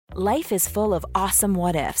Life is full of awesome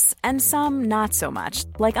what-ifs, and some not so much,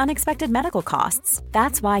 like unexpected medical costs.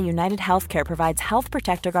 That's why United Healthcare provides Health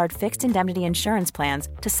Protector Guard fixed indemnity insurance plans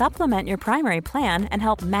to supplement your primary plan and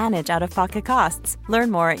help manage out-of-pocket costs.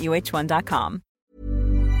 Learn more at uh1.com.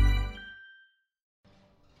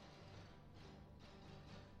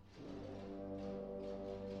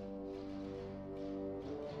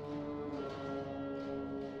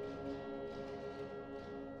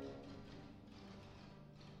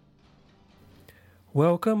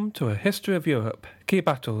 Welcome to A History of Europe, Key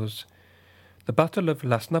Battles, the Battle of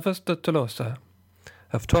Las Navas de Tolosa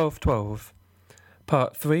of 1212,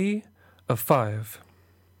 Part 3 of 5.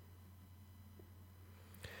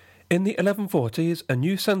 In the 1140s, a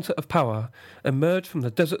new centre of power emerged from the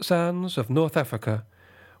desert sands of North Africa,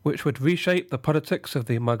 which would reshape the politics of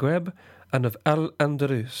the Maghreb and of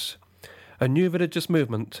Al-Andalus, a new religious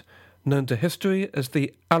movement known to history as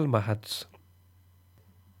the Almohads.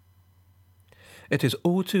 It is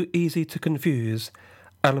all too easy to confuse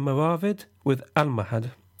Almoravid with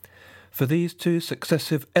Almohad, for these two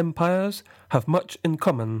successive empires have much in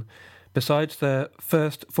common besides their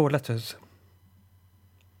first four letters.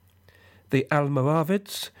 The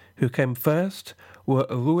Almoravids, who came first, were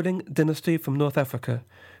a ruling dynasty from North Africa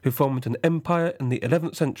who formed an empire in the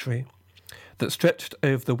 11th century that stretched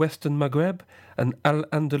over the western Maghreb and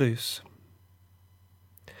Al-Andalus.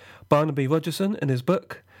 Barnaby Rogerson, in his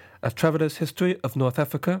book A Traveller's History of North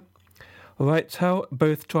Africa, writes how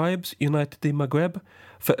both tribes united the Maghreb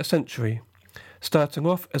for a century, starting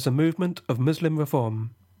off as a movement of Muslim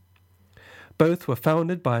reform. Both were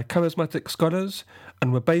founded by charismatic scholars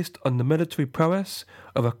and were based on the military prowess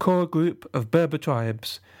of a core group of Berber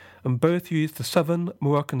tribes, and both used the southern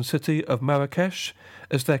Moroccan city of Marrakesh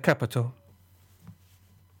as their capital.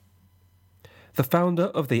 The founder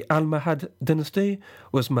of the Almohad dynasty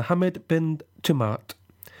was Muhammad bin Tumart,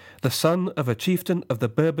 the son of a chieftain of the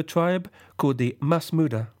Berber tribe called the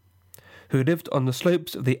Masmuda, who lived on the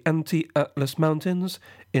slopes of the Anti-Atlas Mountains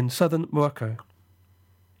in southern Morocco.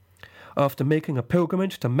 After making a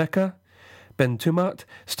pilgrimage to Mecca, Ben Tumart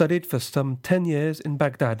studied for some 10 years in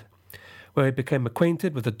Baghdad, where he became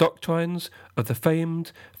acquainted with the doctrines of the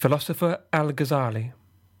famed philosopher Al-Ghazali.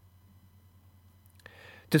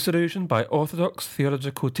 Disillusioned by orthodox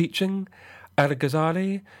theological teaching,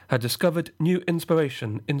 Al-Ghazali had discovered new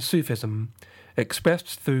inspiration in Sufism,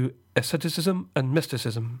 expressed through asceticism and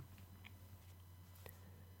mysticism.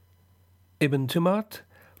 Ibn Tumart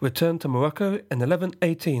returned to Morocco in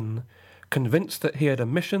 1118, convinced that he had a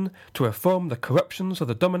mission to reform the corruptions of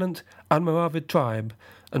the dominant Almoravid tribe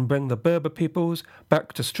and bring the Berber peoples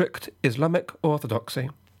back to strict Islamic orthodoxy.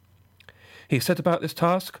 He set about this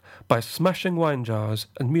task by smashing wine jars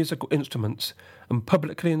and musical instruments and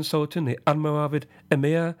publicly insulting the Almoravid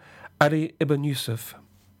emir Ali ibn Yusuf.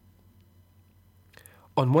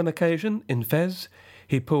 On one occasion, in Fez,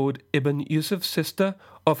 he pulled Ibn Yusuf's sister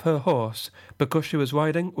off her horse because she was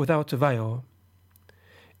riding without a veil.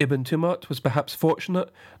 Ibn Tumart was perhaps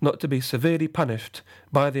fortunate not to be severely punished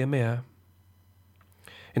by the emir.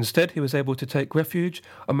 Instead, he was able to take refuge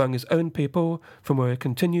among his own people, from where he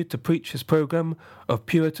continued to preach his program of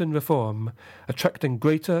Puritan reform, attracting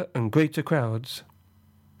greater and greater crowds.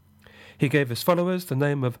 He gave his followers the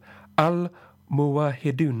name of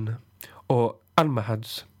Al-Muwahhidun, or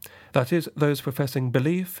Almohads, that is, those professing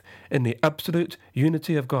belief in the absolute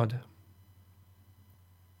unity of God.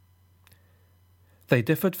 They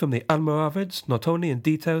differed from the Almoravids not only in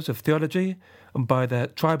details of theology and by their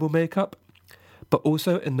tribal makeup, but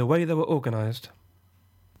also in the way they were organised.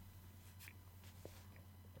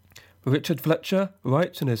 Richard Fletcher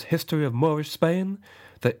writes in his History of Moorish Spain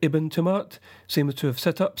that Ibn Tumart seems to have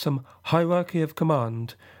set up some hierarchy of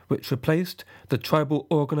command which replaced the tribal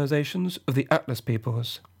organisations of the Atlas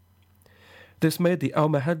peoples. This made the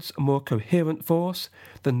Almohads a more coherent force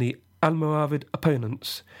than the Almoravid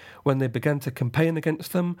opponents when they began to campaign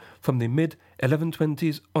against them from the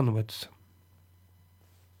mid-1120s onwards.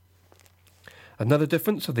 Another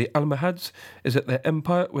difference of the Almohads is that their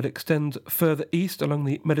empire would extend further east along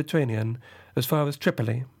the Mediterranean as far as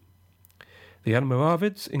Tripoli. The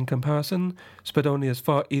Almoravids, in comparison, spread only as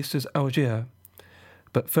far east as Algiers,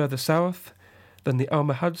 but further south than the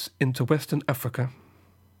Almohads into western Africa.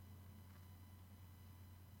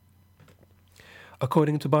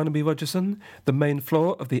 According to Barnaby Rogerson, the main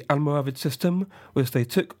flaw of the Almoravid system was they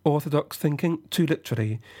took orthodox thinking too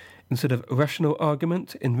literally, instead of rational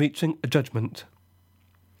argument in reaching a judgment.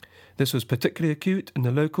 This was particularly acute in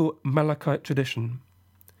the local Malachite tradition.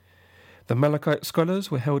 The Malachite scholars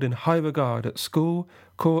were held in high regard at school,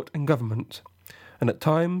 court and government, and at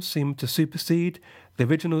times seemed to supersede the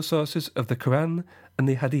original sources of the Quran and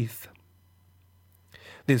the Hadith.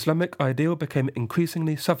 The Islamic ideal became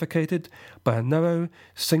increasingly suffocated by a narrow,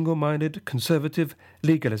 single-minded, conservative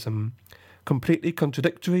legalism, completely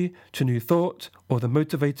contradictory to new thought or the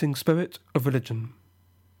motivating spirit of religion.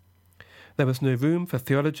 There was no room for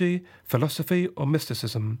theology, philosophy, or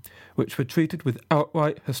mysticism, which were treated with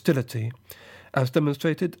outright hostility, as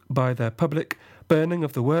demonstrated by their public burning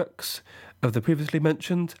of the works of the previously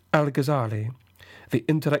mentioned Al-Ghazali, the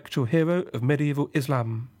intellectual hero of medieval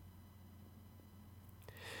Islam.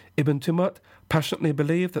 Ibn Tumart passionately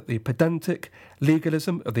believed that the pedantic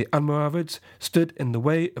legalism of the Almohads stood in the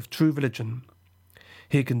way of true religion.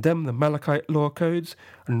 He condemned the Malachite law codes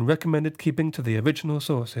and recommended keeping to the original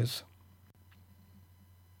sources.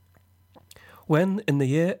 When, in the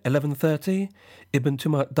year 1130, Ibn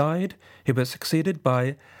Tumart died, he was succeeded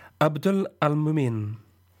by Abdul al-Mumin,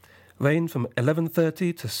 reigned from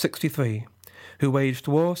 1130 to 63, who waged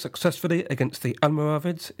war successfully against the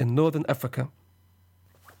Almohads in northern Africa.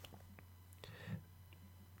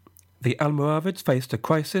 The Almohads faced a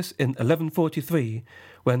crisis in 1143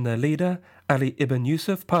 when their leader, Ali ibn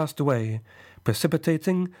Yusuf, passed away,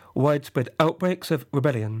 precipitating widespread outbreaks of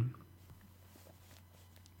rebellion.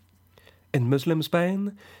 In Muslim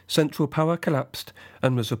Spain, central power collapsed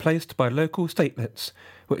and was replaced by local statelets,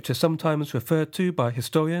 which are sometimes referred to by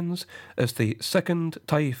historians as the Second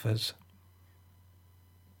Taifas.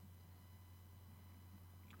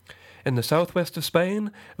 In the southwest of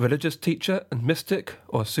Spain, a religious teacher and mystic,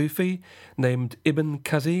 or Sufi, named Ibn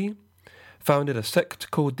Qazi, founded a sect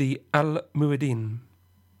called the Al-Muridin.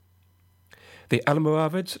 The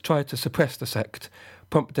Almohads tried to suppress the sect,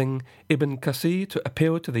 prompting Ibn Qazi to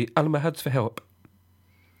appeal to the Almohads for help.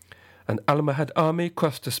 An Almohad army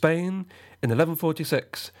crossed to Spain in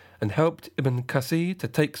 1146 and helped Ibn Qazi to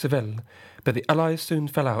take Seville, but the allies soon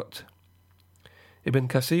fell out. Ibn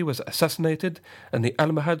Qazi was assassinated and the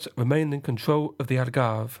Almohads remained in control of the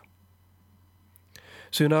Algarve.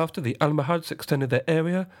 Soon after, the Almohads extended their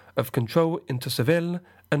area of control into Seville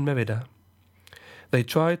and Merida. They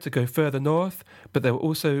tried to go further north, but they were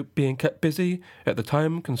also being kept busy at the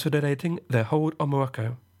time consolidating their hold on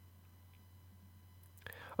Morocco.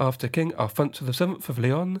 After King Alfonso VII of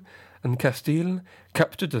Leon and Castile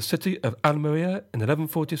captured the city of Almeria in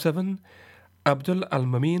 1147, Abdul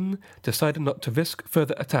al-Mumin decided not to risk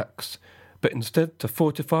further attacks, but instead to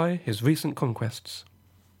fortify his recent conquests.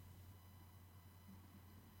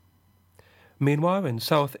 Meanwhile, in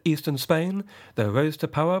southeastern Spain, there rose to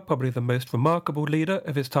power probably the most remarkable leader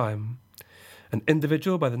of his time, an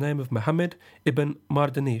individual by the name of Muhammad ibn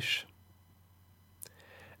Mardanish.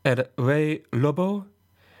 El Rey Lobo,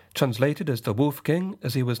 translated as the Wolf King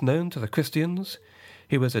as he was known to the Christians,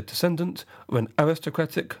 he was a descendant of an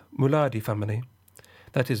aristocratic Muladi family,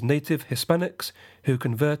 that is, native Hispanics who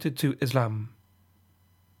converted to Islam.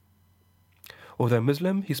 Although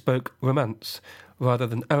Muslim, he spoke Romance rather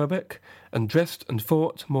than Arabic and dressed and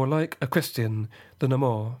fought more like a Christian than a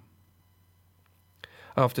Moor.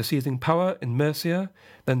 After seizing power in Murcia,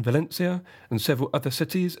 then Valencia, and several other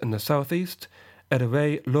cities in the southeast, El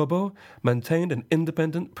Rey Lobo maintained an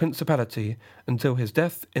independent principality until his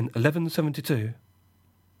death in 1172.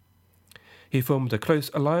 He formed a close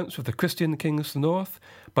alliance with the Christian kings to the north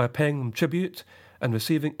by paying them tribute and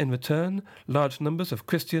receiving in return large numbers of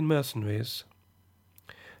Christian mercenaries.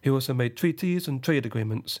 He also made treaties and trade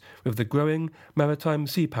agreements with the growing maritime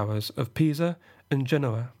sea powers of Pisa and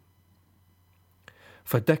Genoa.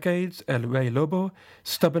 For decades, El Rey Lobo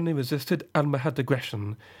stubbornly resisted Almohad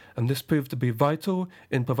aggression, and this proved to be vital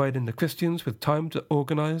in providing the Christians with time to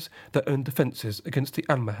organize their own defenses against the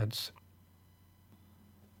Almohads.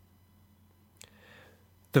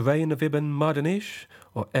 The reign of Ibn Mardanish,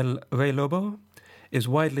 or El Rey Lobo, is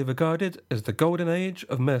widely regarded as the golden age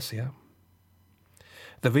of Murcia.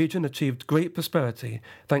 The region achieved great prosperity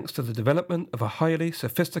thanks to the development of a highly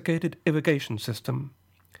sophisticated irrigation system.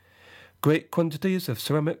 Great quantities of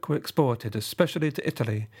ceramic were exported, especially to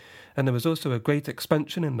Italy, and there was also a great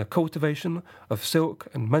expansion in the cultivation of silk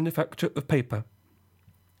and manufacture of paper.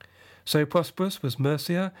 So prosperous was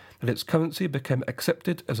Murcia that its currency became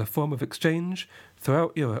accepted as a form of exchange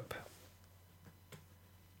throughout Europe.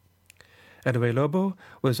 El Rey Lobo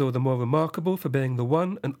was all the more remarkable for being the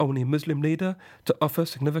one and only Muslim leader to offer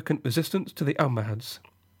significant resistance to the Almohads.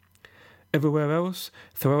 Everywhere else,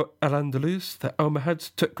 throughout Al-Andalus, the Almohads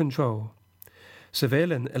took control.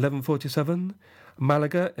 Seville in 1147,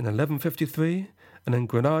 Malaga in 1153, and in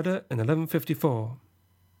Granada in 1154.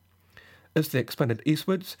 As they expanded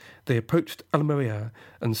eastwards, they approached Almeria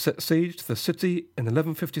and set siege to the city in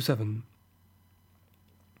 1157.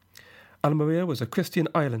 Almeria was a Christian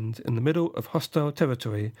island in the middle of hostile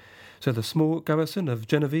territory, so the small garrison of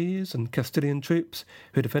Genoese and Castilian troops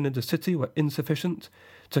who defended the city were insufficient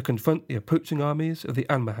to confront the approaching armies of the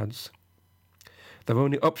Almohads. Their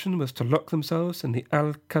only option was to lock themselves in the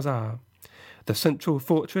Alcazar, the central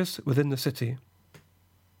fortress within the city.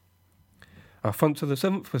 Alfonso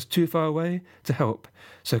VII was too far away to help,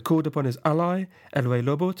 so called upon his ally, El Rey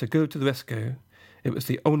Lobo, to go to the rescue. It was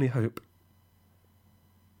the only hope.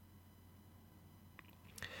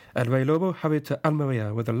 El Rey Lobo hurried to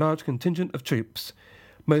Almeria with a large contingent of troops,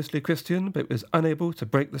 mostly Christian, but was unable to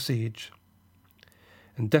break the siege.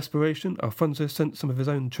 In desperation, Alfonso sent some of his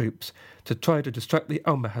own troops to try to distract the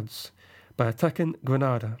Almohads by attacking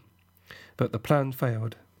Granada, but the plan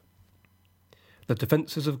failed. The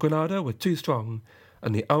defences of Granada were too strong,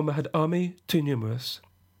 and the Almohad army too numerous.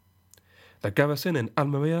 The garrison in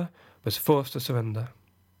Almeria was forced to surrender.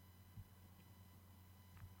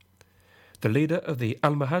 The leader of the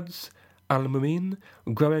Almohads, Al-Mumin,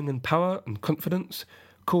 growing in power and confidence,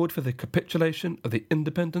 called for the capitulation of the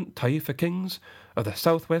independent Taifa kings of the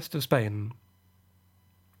southwest of Spain.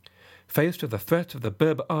 Faced with the threat of the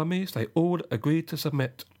Berber armies, they all agreed to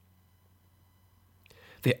submit.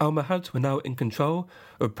 The Almohads were now in control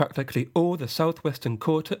of practically all the southwestern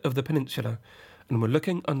quarter of the peninsula and were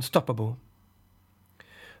looking unstoppable.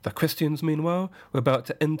 The Christians, meanwhile, were about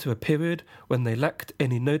to enter a period when they lacked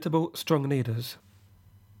any notable strong leaders.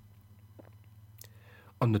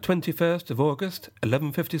 On the 21st of August,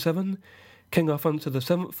 1157, King Alfonso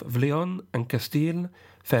VII of Leon and Castile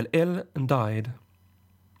fell ill and died.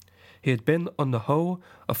 He had been, on the whole,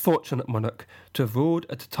 a fortunate monarch to have ruled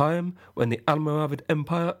at a time when the Almoravid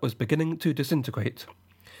Empire was beginning to disintegrate,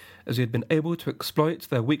 as he had been able to exploit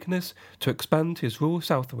their weakness to expand his rule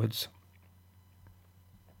southwards.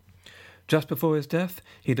 Just before his death,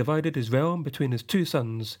 he divided his realm between his two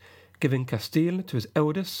sons, giving Castile to his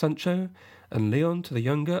eldest Sancho and Leon to the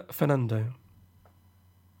younger Fernando.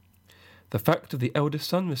 The fact of the eldest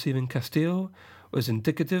son receiving Castile was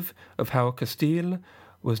indicative of how Castile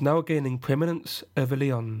was now gaining preeminence over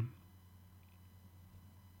Leon.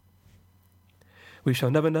 We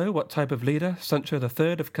shall never know what type of leader Sancho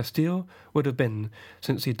III of Castile would have been,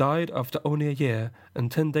 since he died after only a year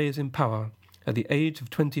and 10 days in power, at the age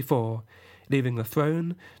of 24, leaving the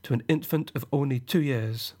throne to an infant of only 2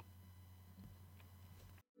 years.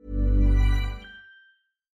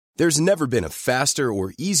 There's never been a faster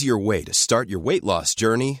or easier way to start your weight loss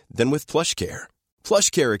journey than with PlushCare.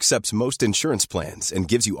 PlushCare accepts most insurance plans and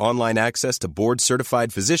gives you online access to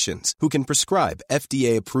board-certified physicians who can prescribe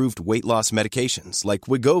FDA-approved weight loss medications like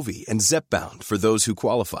Wegovy and Zepbound for those who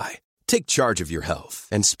qualify. Take charge of your health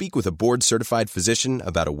and speak with a board-certified physician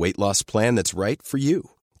about a weight loss plan that's right for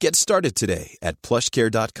you. Get started today at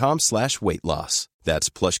plushcare.com/weight loss. That's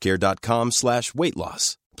plushcare.com/weight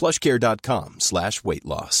loss. plushcare.com/weight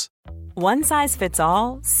loss. One size fits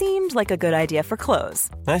all seemed like a good idea for clothes.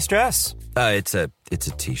 Nice dress. It's a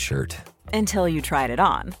t-shirt. Until you tried it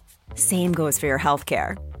on. Same goes for your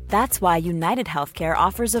healthcare. That's why United Healthcare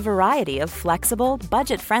offers a variety of flexible,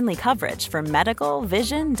 budget-friendly coverage for medical,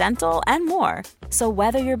 vision, dental, and more. So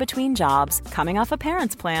whether you're between jobs, coming off a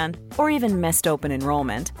parent's plan, or even missed open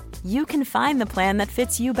enrollment, you can find the plan that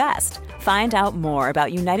fits you best. Find out more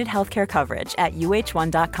about United Healthcare coverage at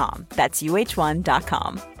uh1.com. That's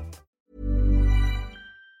uh1.com.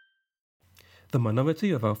 The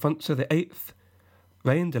minority of Alfonso VIII,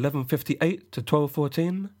 reigned 1158 to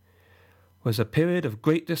 1214, was a period of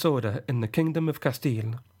great disorder in the kingdom of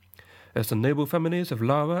Castile, as the noble families of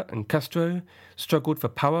Lara and Castro struggled for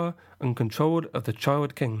power and control of the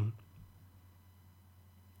child king.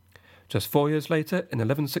 Just 4 years later, in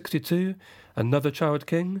 1162, another child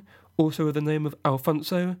king, also with the name of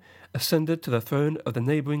Alfonso, ascended to the throne of the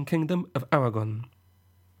neighbouring kingdom of Aragon.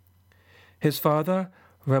 His father,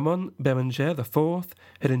 Ramon Berenger IV,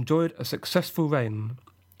 had enjoyed a successful reign.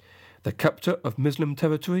 The capture of Muslim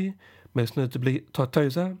territory, most notably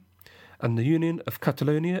Tolosa, and the union of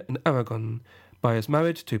Catalonia and Aragon by his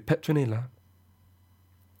marriage to Petronila.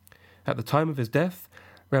 At the time of his death,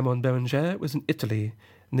 Ramon Berenger was in Italy,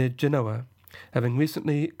 near Genoa, having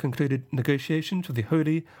recently concluded negotiations with the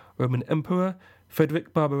Holy Roman Emperor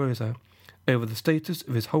Frederick Barbarossa over the status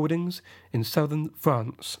of his holdings in southern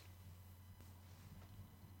France.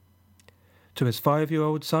 To his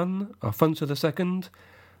 5-year-old son, Alfonso II,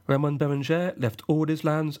 Ramon Berenger left all his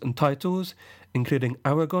lands and titles, including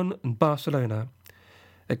Aragon and Barcelona,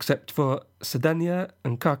 except for Cerdanya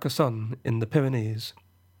and Carcassonne in the Pyrenees.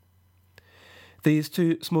 These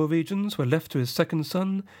two small regions were left to his second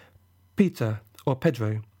son, Peter, or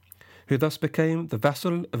Pedro, who thus became the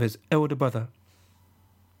vassal of his elder brother.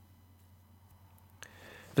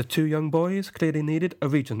 The two young boys clearly needed a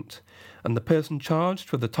regent, and the person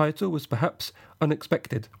charged with the title was perhaps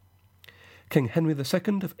unexpected: King Henry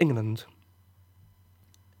II of England.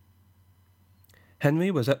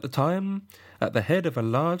 Henry was at the time at the head of a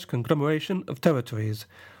large conglomeration of territories,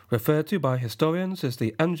 referred to by historians as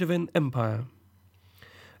the Angevin Empire.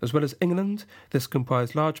 As well as England, this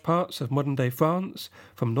comprised large parts of modern-day France,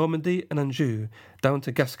 from Normandy and Anjou down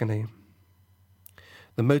to Gascony.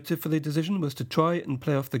 The motive for the decision was to try and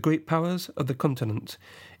play off the great powers of the continent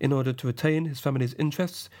in order to retain his family's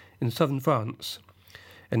interests in southern France,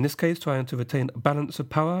 in this case trying to retain a balance of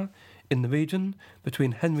power in the region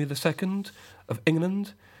between Henry II of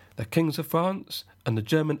England, the kings of France, and the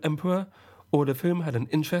German emperor, all of whom had an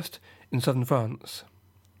interest in southern France.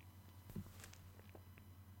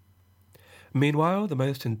 Meanwhile, the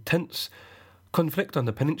most intense conflict on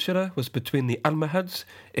the peninsula was between the Almohads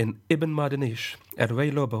in Ibn Mardanish, El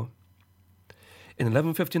Rey Lobo. In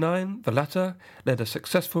 1159, the latter led a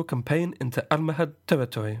successful campaign into Almohad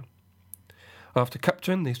territory. After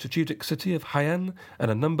capturing the strategic city of Jaén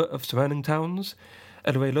and a number of surrounding towns,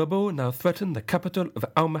 El Rey Lobo now threatened the capital of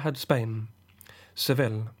Almohad Spain,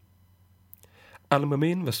 Seville.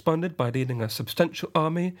 Al-Mumin responded by leading a substantial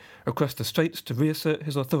army across the straits to reassert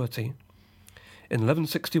his authority. In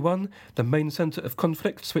 1161, the main centre of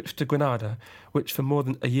conflict switched to Granada, which for more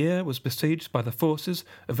than a year was besieged by the forces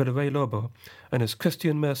of El Rey Lobo and his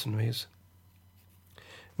Christian mercenaries.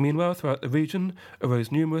 Meanwhile, throughout the region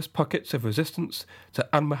arose numerous pockets of resistance to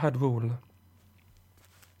Almohad rule.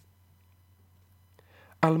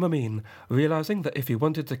 Al-Mumin, realising that if he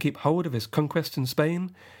wanted to keep hold of his conquest in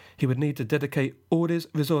Spain, he would need to dedicate all his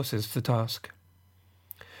resources to the task.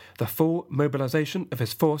 The full mobilisation of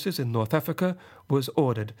his forces in North Africa was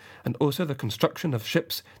ordered, and also the construction of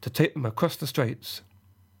ships to take them across the straits.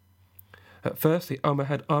 At first, the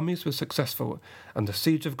Almohad armies were successful, and the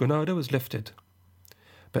siege of Granada was lifted.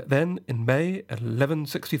 But then, in May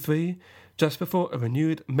 1163, just before a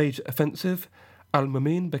renewed major offensive,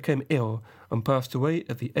 Al-Mumin became ill and passed away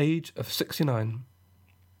at the age of 69.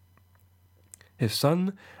 His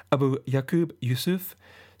son, Abu Yaqub Yusuf,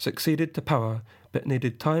 succeeded to power, but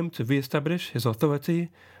needed time to re-establish his authority,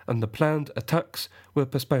 and the planned attacks were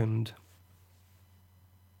postponed.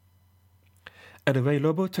 El Rey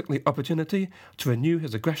Lobo took the opportunity to renew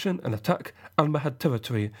his aggression and attack Almohad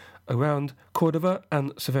territory around Cordova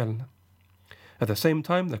and Seville. At the same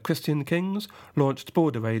time, the Christian kings launched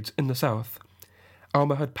border raids in the south.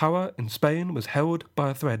 Almohad power in Spain was held by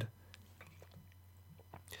a thread.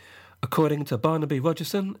 According to Barnaby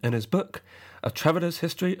Rogerson in his book, A Traveller's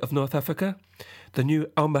History of North Africa, the new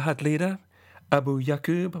Almohad leader, Abu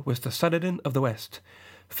Yaqub, was the Saladin of the West,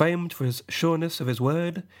 famed for his sureness of his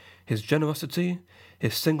word, his generosity,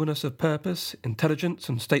 his singleness of purpose, intelligence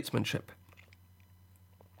and statesmanship.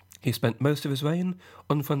 He spent most of his reign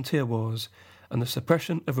on frontier wars and the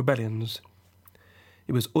suppression of rebellions.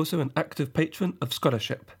 He was also an active patron of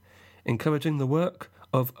scholarship, encouraging the work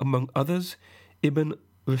of, among others, Ibn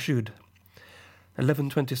Rushd,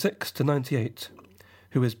 1126 to 98,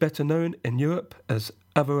 who is better known in Europe as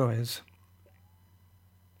Averroes.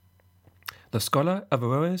 The scholar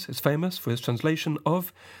Averroes is famous for his translation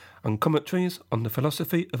of and commentaries on the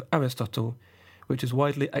philosophy of Aristotle, which is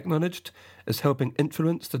widely acknowledged as helping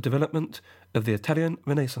influence the development of the Italian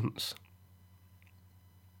Renaissance.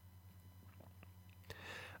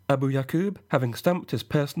 Abu Yaqub, having stamped his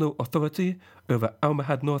personal authority over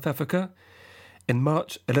Almohad North Africa, in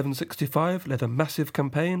March 1165 led a massive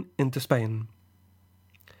campaign into Spain.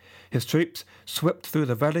 His troops swept through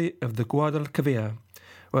the valley of the Guadalquivir,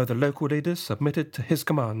 where the local leaders submitted to his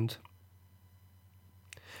command.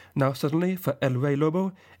 Now suddenly, for El Rey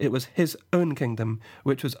Lobo, it was his own kingdom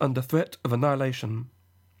which was under threat of annihilation.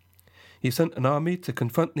 He sent an army to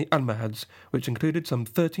confront the Almohads, which included some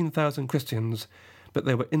 13,000 Christians, but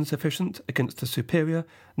they were insufficient against the superior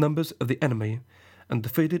numbers of the enemy, and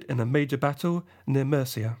defeated in a major battle near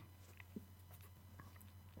Murcia.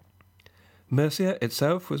 Murcia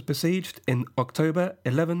itself was besieged in October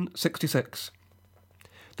 1166.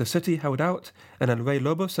 The city held out, and El Rey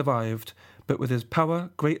Lobo survived, but with his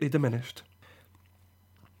power greatly diminished.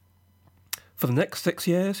 For the next 6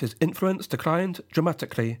 years, his influence declined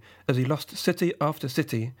dramatically as he lost city after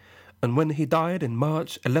city, and when he died in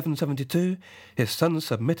March 1172, his sons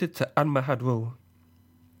submitted to Almohad rule.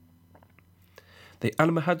 The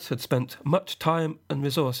Almohads had spent much time and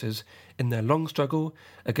resources in their long struggle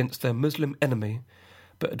against their Muslim enemy,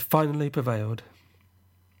 but had finally prevailed.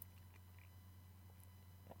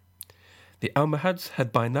 The Almohads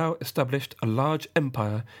had by now established a large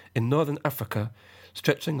empire in northern Africa,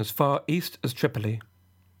 stretching as far east as Tripoli.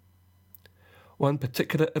 One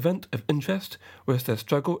particular event of interest was their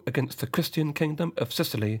struggle against the Christian kingdom of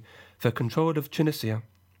Sicily for control of Tunisia.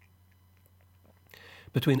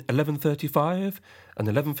 Between 1135 and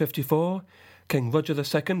 1154, King Roger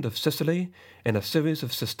II of Sicily, in a series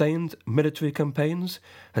of sustained military campaigns,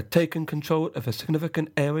 had taken control of a significant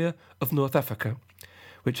area of North Africa,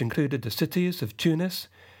 which included the cities of Tunis,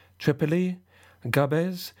 Tripoli,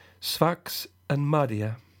 Gabes, Sfax, and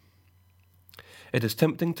Mahdia. It is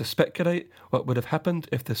tempting to speculate what would have happened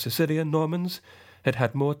if the Sicilian Normans had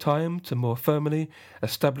had more time to more firmly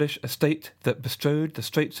establish a state that bestrode the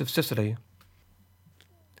Straits of Sicily.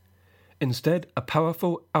 Instead, a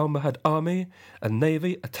powerful Almohad army and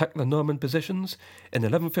navy attacked the Norman positions in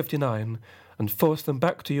 1159 and forced them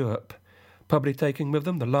back to Europe, probably taking with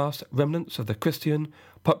them the last remnants of the Christian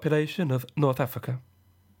population of North Africa.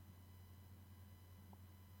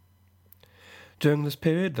 During this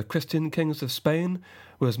period, the Christian kings of Spain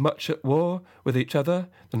were as much at war with each other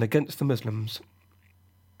than against the Muslims.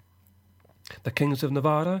 The kings of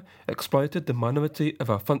Navarra exploited the minority of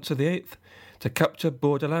Alfonso VIII to capture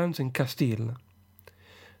borderlands in Castile.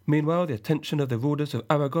 Meanwhile, the attention of the rulers of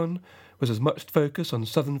Aragon was as much focused on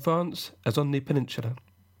southern France as on the peninsula.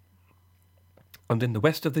 And in the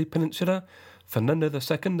west of the peninsula, Fernando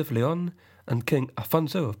II of Leon and King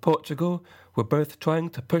Afonso of Portugal were both trying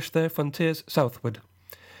to push their frontiers southward,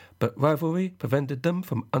 but rivalry prevented them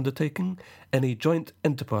from undertaking any joint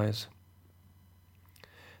enterprise.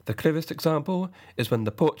 The clearest example is when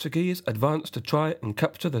the Portuguese advanced to try and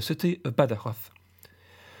capture the city of Badajoz.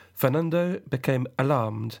 Fernando became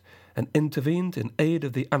alarmed and intervened in aid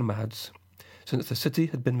of the Almohads, since the city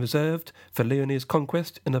had been reserved for Leone's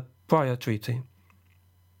conquest in a prior treaty.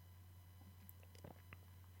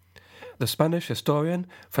 The Spanish historian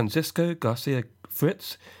Francisco Garcia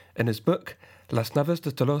Fritz, in his book Las Navas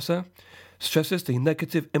de Tolosa, stresses the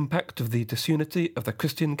negative impact of the disunity of the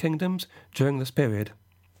Christian kingdoms during this period.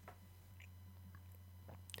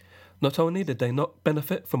 Not only did they not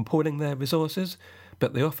benefit from pooling their resources,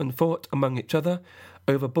 but they often fought among each other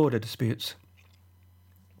over border disputes.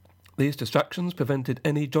 These distractions prevented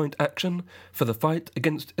any joint action for the fight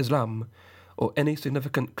against Islam, or any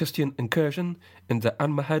significant Christian incursion in the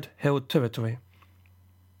Almohad-held territory.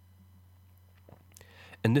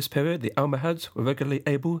 In this period, the Almohads were regularly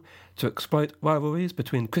able to exploit rivalries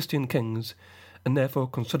between Christian kings, and therefore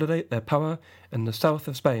consolidate their power in the south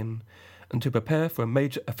of Spain, and to prepare for a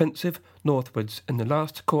major offensive northwards in the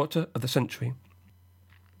last quarter of the century.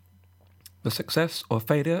 The success or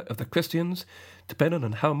failure of the Christians depended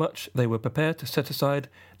on how much they were prepared to set aside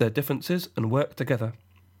their differences and work together.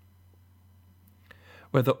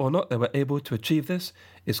 Whether or not they were able to achieve this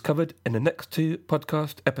is covered in the next 2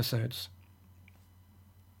 podcast episodes.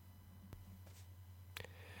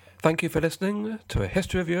 Thank you for listening to A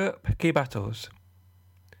History of Europe Key Battles.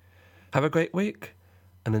 Have a great week,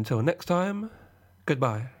 and until next time,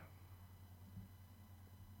 goodbye.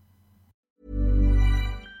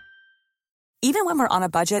 Even when we're on a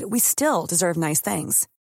budget, we still deserve nice things.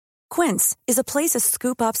 Quince is a place to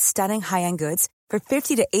scoop up stunning high-end goods for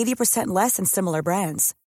 50 to 80% less than similar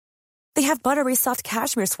brands. They have buttery soft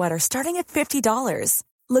cashmere sweaters starting at $50,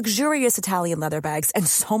 luxurious Italian leather bags, and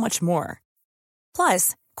so much more.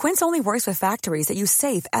 Plus, Quince only works with factories that use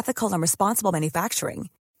safe, ethical, and responsible manufacturing.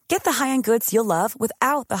 Get the high-end goods you'll love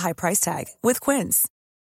without the high price tag with Quince.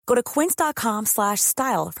 Go to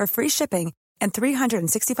quince.com/style for free shipping and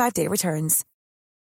 365-day returns.